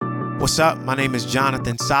What's up? My name is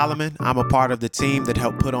Jonathan Solomon. I'm a part of the team that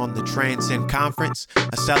helped put on the Transcend Conference,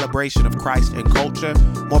 a celebration of Christ and culture,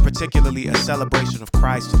 more particularly a celebration of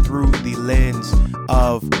Christ through the lens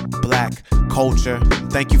of Black culture.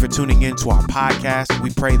 Thank you for tuning in to our podcast. We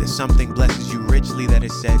pray that something blesses you richly that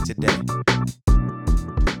is said today.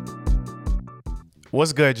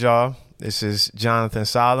 What's good, y'all? This is Jonathan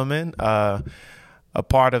Solomon, a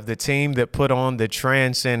part of the team that put on the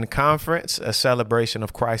Transcend Conference, a celebration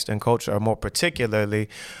of Christ and culture, or more particularly,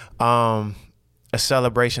 a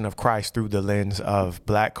celebration of Christ through the lens of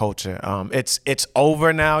Black culture. It's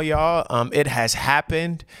over now, y'all. It has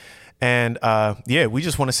happened. And we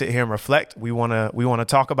just want to sit here and reflect. We want to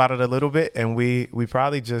talk about it a little bit, and we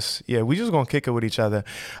probably just gonna kick it with each other.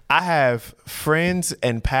 I have friends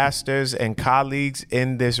and pastors and colleagues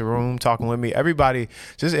in this room talking with me. Everybody,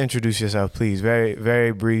 just introduce yourself, please. Very,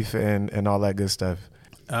 very brief and all that good stuff.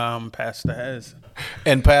 Pastor Hez.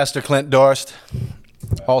 And Pastor Clint Dorst,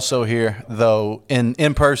 also here, though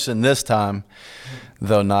in person this time,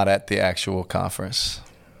 though not at the actual conference.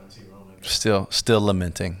 Still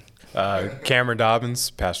lamenting. Cameron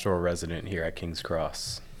Dobbins, pastoral resident here at King's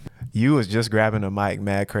Cross. You was just grabbing a mic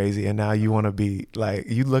mad crazy, and now you want to be like,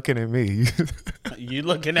 you looking at me. You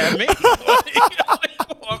looking at me?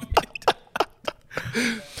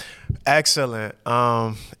 Excellent.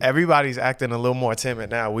 Everybody's acting a little more timid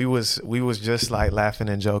now. We was just like laughing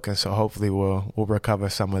and joking, so hopefully we'll recover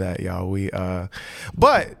some of that, y'all.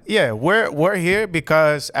 But yeah, we're here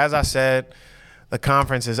because, as I said, the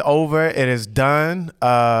conference is over. It is done.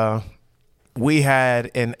 We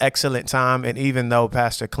had an excellent time, and even though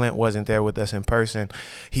Pastor Clint wasn't there with us in person,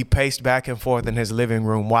 he paced back and forth in his living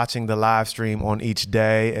room watching the live stream on each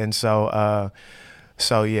day, and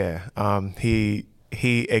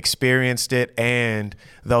he experienced it. And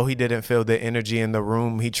though he didn't feel the energy in the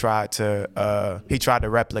room, he tried to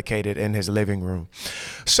replicate it in his living room.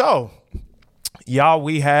 So, y'all,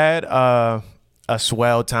 we had a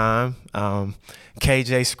swell time.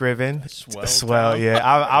 KJ Scriven, swell, yeah.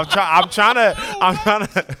 I'm trying to.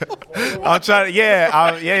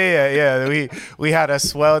 We had a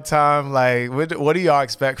swell time. Like, what do y'all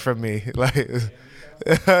expect from me? Like,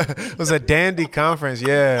 it was a dandy conference.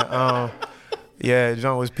 Yeah,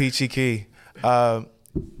 John was peachy key.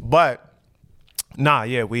 But nah,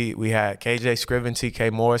 yeah, we had KJ Scriven,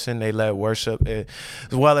 TK Morrison. They led worship, as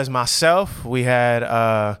well as myself. We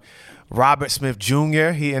had Robert Smith Jr.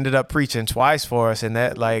 He ended up preaching twice for us, and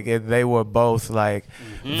that they were both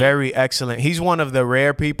very excellent. He's one of the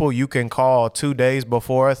rare people you can call 2 days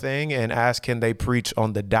before a thing and ask, can they preach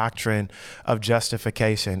on the doctrine of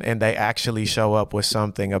justification? And they actually show up with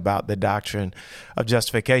something about the doctrine of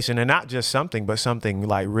justification, and not just something, but something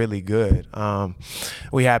like really good.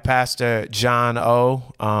 We had Pastor John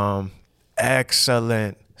O.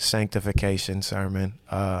 Excellent sanctification sermon.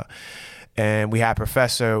 And we had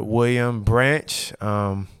Professor William Branch.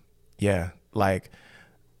 Him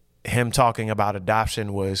talking about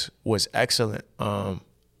adoption was excellent. And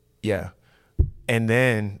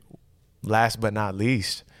then last but not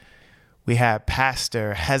least, we had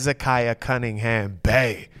Pastor Hezekiah Cunningham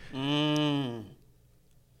Bay.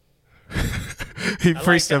 He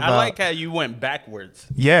preached about. I like how you went backwards.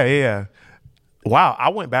 Yeah. Wow, I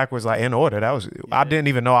went backwards in order. I didn't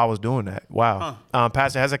even know I was doing that. Wow. Huh.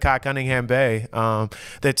 Pastor Hezekiah Cunningham Bay,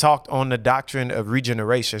 that talked on the doctrine of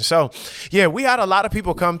regeneration. So, yeah, we had a lot of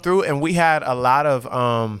people come through, and we had a lot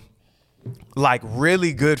of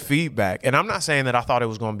really good feedback. And I'm not saying that I thought it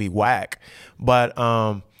was going to be whack, but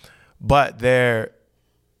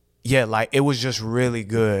it was just really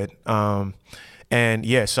good. And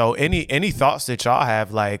yeah, so any thoughts that y'all have?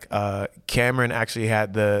 Cameron actually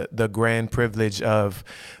had the grand privilege of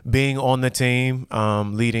being on the team,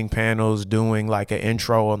 leading panels, doing an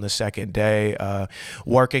intro on the second day,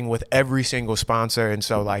 working with every single sponsor, and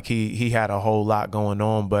so he had a whole lot going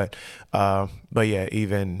on. But yeah,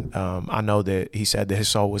 even I know that he said that his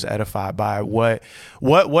soul was edified by it.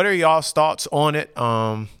 What are y'all's thoughts on it?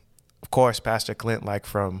 Of course, Pastor Clint,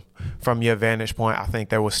 from your vantage point, I think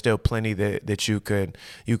there was still plenty that you could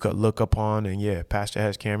look upon. And yeah, Pastor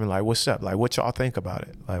Hez, Cameron, what's up? What y'all think about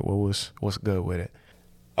it? What's good with it?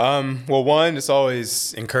 Well, one, it's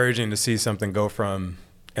always encouraging to see something go from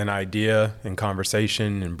an idea and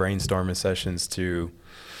conversation and brainstorming sessions to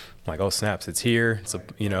oh snaps, it's here. It's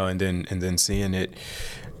and then seeing it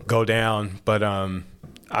go down. But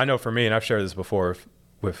I know for me, and I've shared this before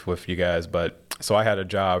with you guys, but so I had a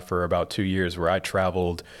job for about 2 years where I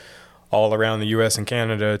traveled all around the U.S. and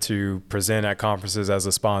Canada to present at conferences as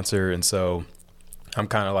a sponsor. And so I'm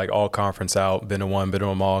kind of all conference out, been to one, been to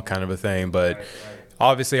them all kind of a thing. But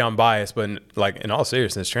obviously I'm biased, but like in all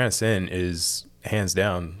seriousness, Transcend is hands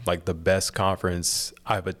down like the best conference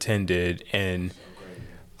I've attended. And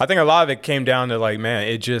I think a lot of it came down to like, man,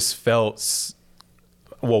 it just felt,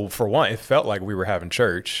 well, for one, it felt like we were having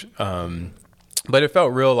church. But it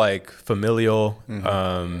felt real like familial.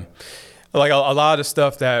 Like a lot of the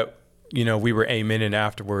stuff that, you know, we were amening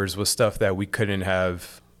afterwards was stuff that we couldn't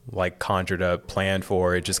have like conjured up, planned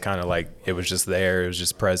for. It just kind of like, it was just there. It was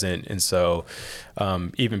just present. And so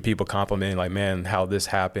even people complimenting like, man, how this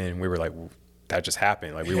happened, we were like, well, that just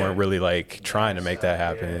happened. Like we weren't really like trying to make that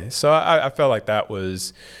happen. So I felt like that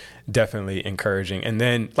was definitely encouraging. And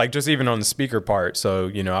then like just even on the speaker part. So,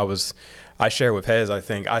 you know, I share with Hez, I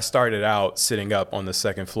think I started out sitting up on the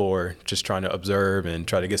second floor, just trying to observe and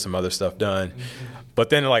try to get some other stuff done. But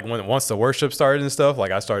then like once the worship started and stuff,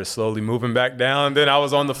 like I started slowly moving back down. Then I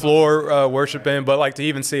was on the floor worshiping, but like to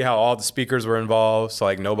even see how all the speakers were involved. So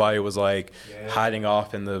like nobody was like hiding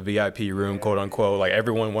off in the VIP room, quote unquote. Like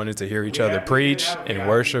everyone wanted to hear each other preach and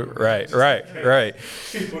worship. Right.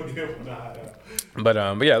 But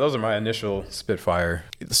yeah, those are my initial Spitfire.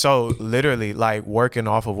 So literally, like working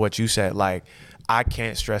off of what you said, like I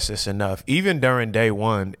can't stress this enough. Even during day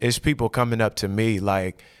one, it's people coming up to me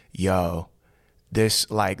like, "Yo, this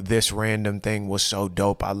random thing was so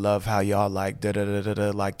dope. I love how y'all like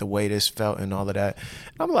like the way this felt and all of that."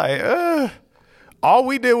 And I'm like, all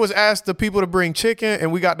we did was ask the people to bring chicken,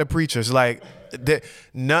 and we got the preachers. Like,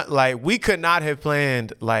 we could not have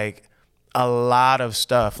planned like a lot of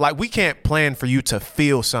stuff. Like we can't plan for you to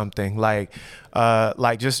feel something like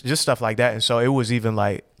just stuff like that. And so it was even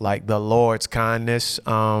like the Lord's kindness,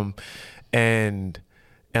 and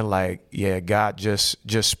like, yeah, God just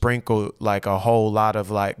sprinkled like a whole lot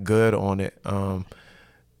of like good on it.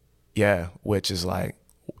 Yeah, which is like,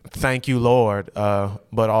 thank you, Lord.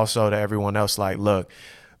 But also to everyone else, like, look,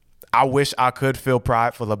 I wish I could feel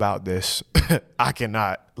prideful about this. I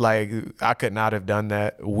cannot. Like, I could not have done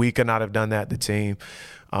that. We could not have done that, the team.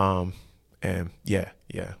 And yeah.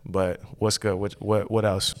 But what's good? What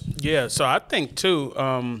else? Yeah, so I think too,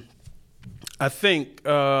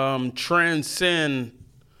 Transcend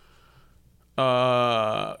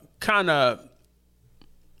kind of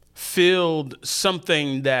filled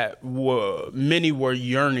something that many were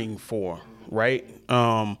yearning for, right?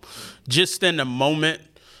 Just in the moment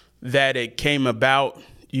that it came about,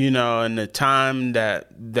 you know, and the time that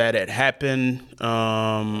it happened,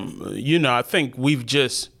 you know, I think we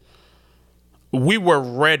were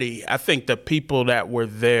ready. I think the people that were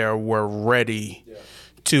there were ready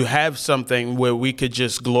to have something where we could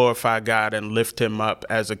just glorify God and lift him up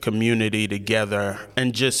as a community together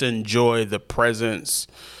and just enjoy the presence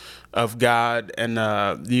of God and,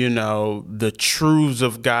 you know, the truths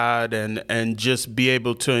of God and just be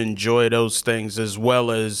able to enjoy those things, as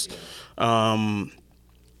well as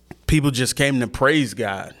people just came to praise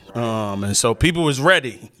God. And so people was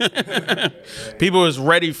ready. People was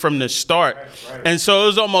ready from the start. And so it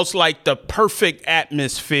was almost like the perfect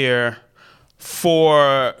atmosphere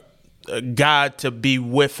for God to be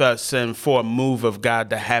with us and for a move of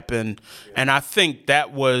God to happen. And I think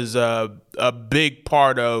that was a big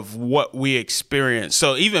part of what we experienced.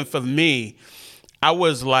 So even for me, I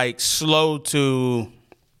was like slow to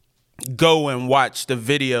go and watch the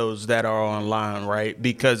videos that are online, right?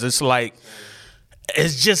 Because it's like,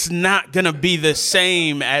 it's just not going to be the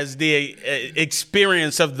same as the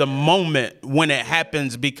experience of the moment when it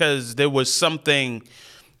happens, because there was something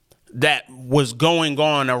that was going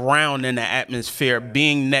on around in the atmosphere,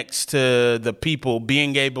 being next to the people,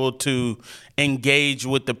 being able to engage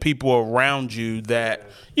with the people around you that,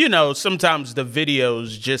 you know, sometimes the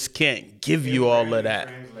videos just can't give you all of that.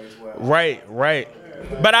 Right.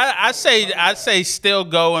 But I say still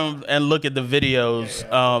go and look at the videos.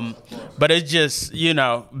 But it's just, you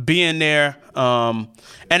know, being there. And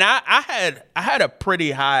I had a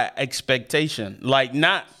pretty high expectation, like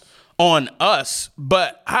not on us,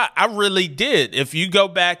 but I really did. If you go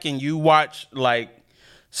back and you watch like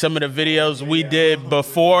some of the videos we did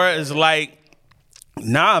before, it's like,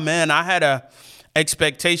 nah, man, I had a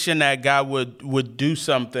expectation that God would do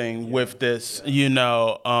something with this, you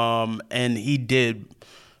know, and he did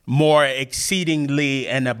more exceedingly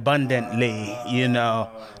and abundantly, you know.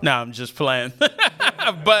 No, I'm just playing.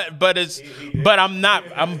 but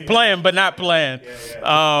I'm playing but not playing.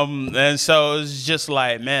 And so it's just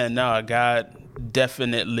like, man, no, God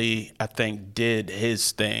definitely, I think, did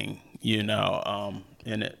his thing, you know,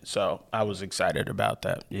 in it. So I was excited about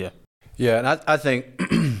that. Yeah. Yeah, and I think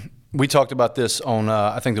we talked about this on,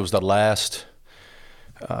 I think it was the last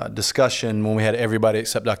discussion when we had everybody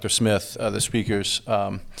except Dr. Smith, the speakers.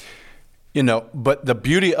 but the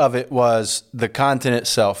beauty of it was the content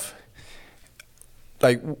itself.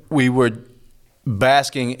 Like we were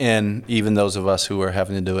basking in, even those of us who were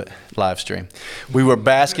having to do it live stream, we were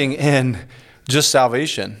basking in just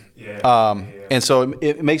salvation. And so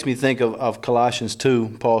it makes me think of Colossians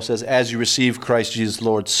 2. Paul says, as you receive Christ Jesus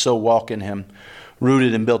Lord, so walk in him,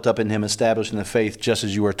 rooted and built up in him, established in the faith, just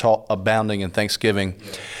as you were taught, abounding in thanksgiving.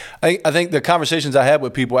 I think the conversations I had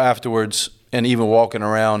with people afterwards, and even walking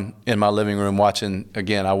around in my living room watching,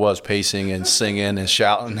 again, I was pacing and singing and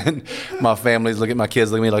shouting, and my family's looking at my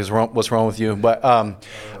kids, looking at me like, what's wrong with you? But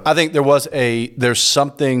I think there's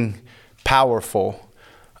something powerful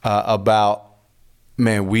about,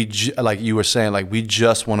 man, like you were saying, like we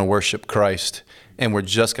just want to worship Christ, and we're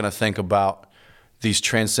just going to think about these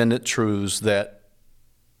transcendent truths that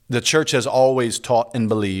the church has always taught and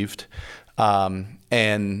believed,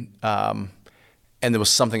 and there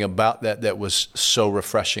was something about that was so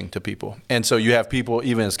refreshing to people. And so you have people,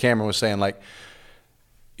 even as Cameron was saying, like,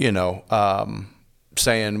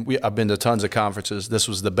 saying, I've been to tons of conferences. This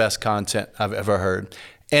was the best content I've ever heard.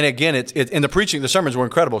 And again, it's in the preaching, the sermons were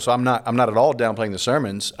incredible. So I'm not at all downplaying the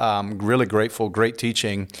sermons. I'm really grateful, great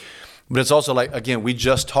teaching. But it's also like, again, we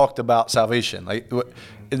just talked about salvation. Like,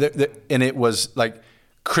 and it was like,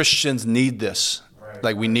 Christians need this.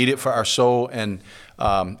 Like we need it for our soul, and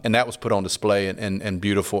that was put on display and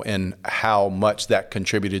beautiful in how much that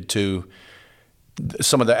contributed to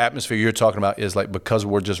some of the atmosphere you're talking about. Is like because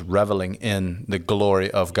we're just reveling in the glory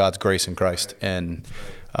of God's grace in Christ, and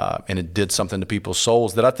it did something to people's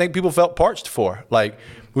souls that I think people felt parched for. Like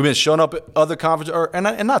we've been showing up at other conferences, I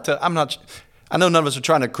know none of us are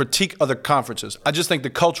trying to critique other conferences. I just think the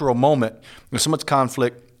cultural moment, there's so much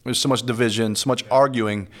conflict, there's so much division, so much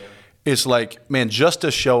arguing. It's like, man, just to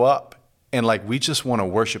show up and like we just want to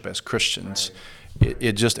worship as Christians.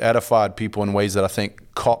 It just edified people in ways that I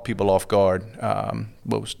think caught people off guard.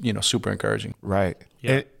 What was super encouraging. Right.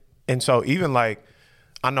 Yeah. And so even like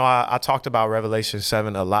I know I talked about Revelation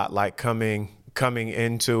 7 a lot, like coming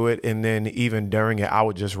into it, and then even during it, I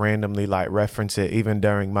would just randomly like reference it. Even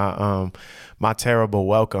during my my terrible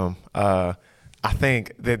welcome, I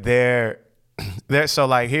think that there. So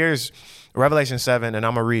like here's Revelation 7, and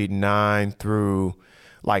I'm going to read 9 through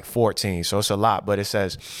like 14. So it's a lot, but it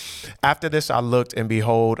says, after this, I looked, and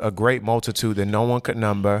behold, a great multitude that no one could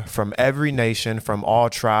number, from every nation, from all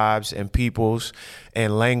tribes and peoples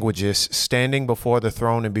and languages, standing before the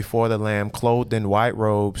throne and before the Lamb, clothed in white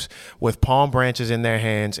robes, with palm branches in their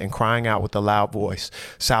hands, and crying out with a loud voice,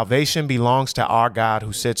 salvation belongs to our God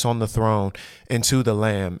who sits on the throne and to the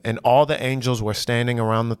Lamb. And all the angels were standing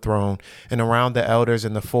around the throne and around the elders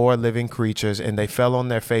and the 4 living creatures, and they fell on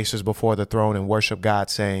their faces before the throne and worshiped God,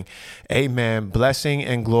 saying, Amen. Blessing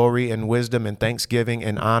and glory and wisdom and thanksgiving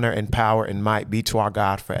and honor and power and might be to our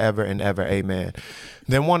God forever and ever. Amen.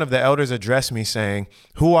 Then one of the elders addressed me, saying,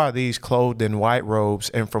 who are these clothed in white robes,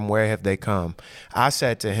 and from where have they come? I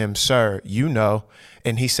said to him, Sir, you know.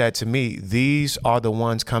 And he said to me, these are the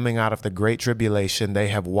ones coming out of the great tribulation. They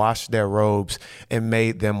have washed their robes and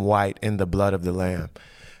made them white in the blood of the Lamb.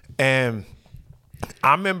 And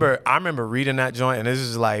I remember reading that joint, and this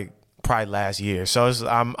is like probably last year. So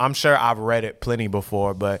I'm sure I've read it plenty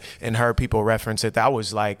before, and heard people reference it. That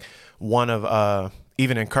was like one of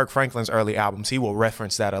even in Kirk Franklin's early albums, he will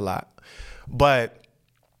reference that a lot. But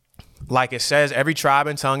like it says, every tribe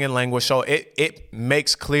and tongue and language. So it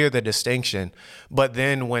makes clear the distinction. But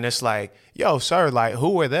then when it's like, yo, sir, like,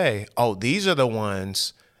 who are they? Oh, these are the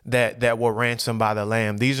ones that were ransomed by the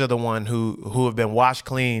Lamb. These are the one who have been washed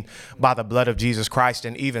clean by the blood of Jesus Christ.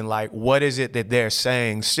 And even like, what is it that they're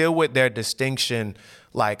saying? Still with their distinction,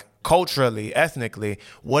 like culturally, ethnically,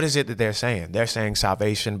 what is it that they're saying? They're saying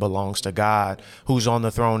salvation belongs to God who's on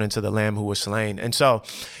the throne and to the Lamb who was slain. And so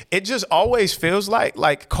it just always feels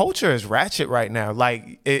like culture is ratchet right now.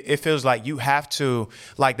 Like it feels like you have to,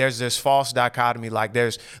 like there's this false dichotomy. Like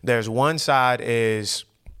there's one side is,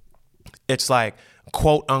 it's like,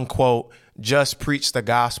 quote unquote, just preach the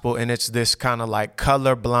gospel. And it's this kind of like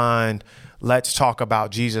colorblind, let's talk about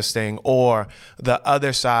Jesus thing, or the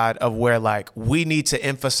other side of where like we need to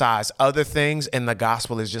emphasize other things and the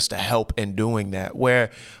gospel is just a help in doing that.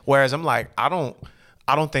 Whereas I'm like, I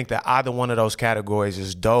don't think that either one of those categories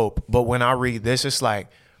is dope. But when I read this, it's like,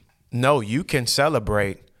 no, you can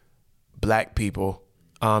celebrate Black people.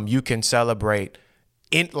 You can celebrate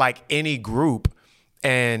in like any group,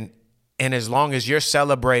 and as long as you're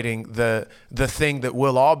celebrating the thing that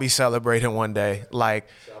we'll all be celebrating one day, like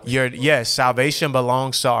salvation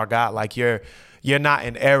belongs to our God. Like you're not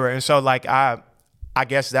in error. And so like I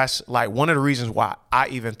guess that's like one of the reasons why I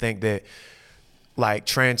even think that like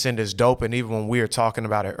Transcend is dope. And even when we were talking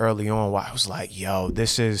about it early on, I was like, yo,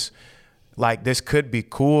 this could be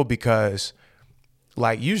cool, because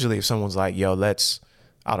like usually if someone's like, yo, let's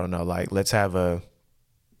have a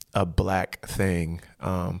black thing,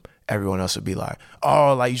 everyone else would be like,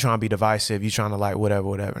 oh, like you trying to be divisive, you trying to like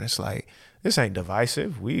whatever. And it's like, this ain't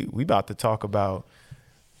divisive. We about to talk about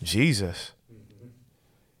Jesus.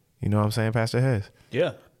 You know what I'm saying, Pastor Hez?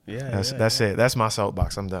 Yeah. That's it. That's my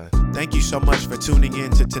soapbox. I'm done. Thank you so much for tuning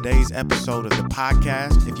in to today's episode of the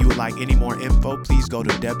podcast. If you would like any more info, please go to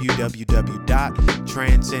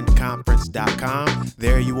www.transcendconference.com.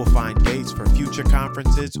 There you will find dates for future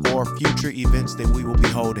conferences or future events that we will be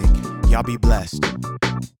holding. Y'all be blessed.